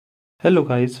Hello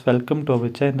guys, welcome to our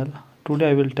channel.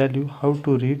 Today I will tell you how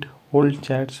to read old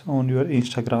chats on your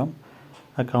Instagram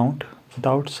account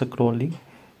without scrolling.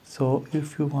 So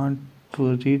if you want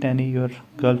to read any your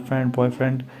girlfriend,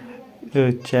 boyfriend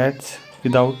chats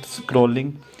without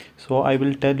scrolling, so I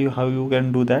will tell you how you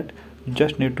can do that. You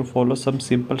just need to follow some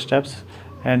simple steps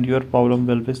and your problem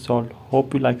will be solved.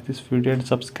 Hope you like this video and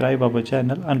subscribe our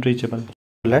channel Unreachable.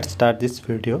 Let's start this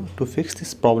video. To fix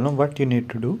this problem, what you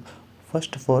need to do,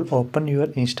 first of all, open your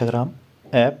Instagram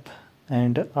app,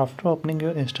 and after opening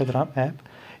your Instagram app,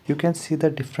 you can see the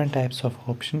different types of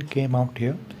option came out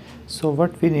here. So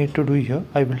what we need to do here,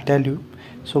 I will tell you.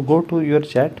 So go to your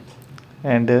chat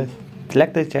and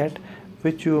select the chat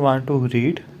which you want to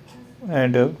read,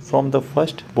 and from the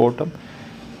first bottom.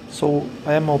 So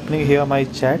I am opening here my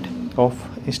chat of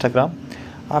Instagram.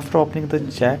 After opening the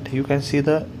chat, you can see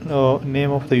the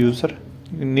name of the user.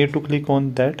 You need to click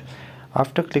on that.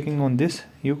 After clicking on this,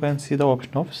 you can see the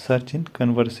option of search in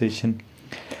conversation.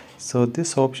 So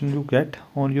this option you get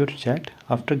on your chat.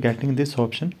 After getting this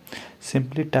option,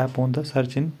 simply tap on the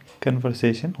search in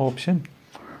conversation option.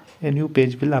 A new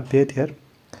page will appear here,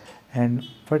 and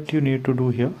what you need to do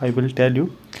here, I will tell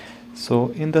you.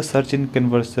 So in the search in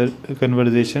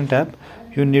conversation tab,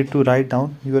 you need to write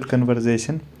down your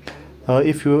conversation.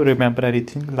 If you remember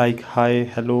anything like hi,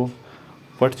 hello,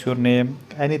 what's your name,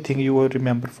 anything you will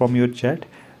remember from your chat,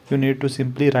 you need to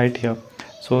simply write here.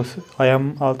 So I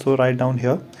am also write down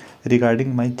here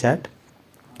regarding my chat.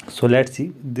 So let's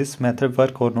see this method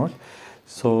work or not.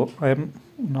 So I am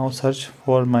now search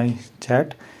for my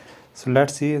chat. So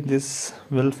let's see this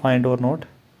will find or not.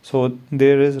 So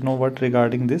there is no word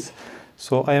regarding this.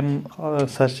 So I am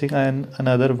searching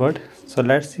another word. So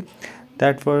let's see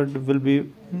that word will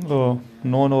be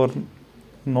known or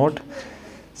not.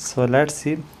 So let's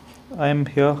see, I am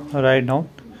here right now.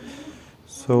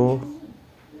 So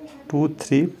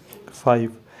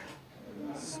 2350,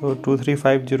 so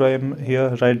 2350 I am here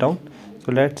right now.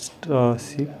 So let's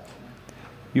see.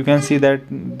 You can see that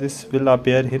this will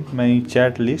appear in my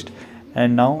chat list,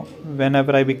 and now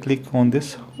whenever I will click on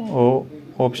this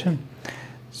option,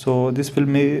 so this will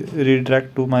may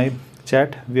redirect to my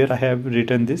chat where I have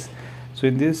written this. So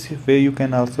in this way you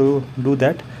can also do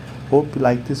that. Hope you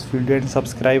like this video and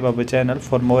subscribe our channel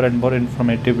for more and more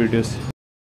informative videos.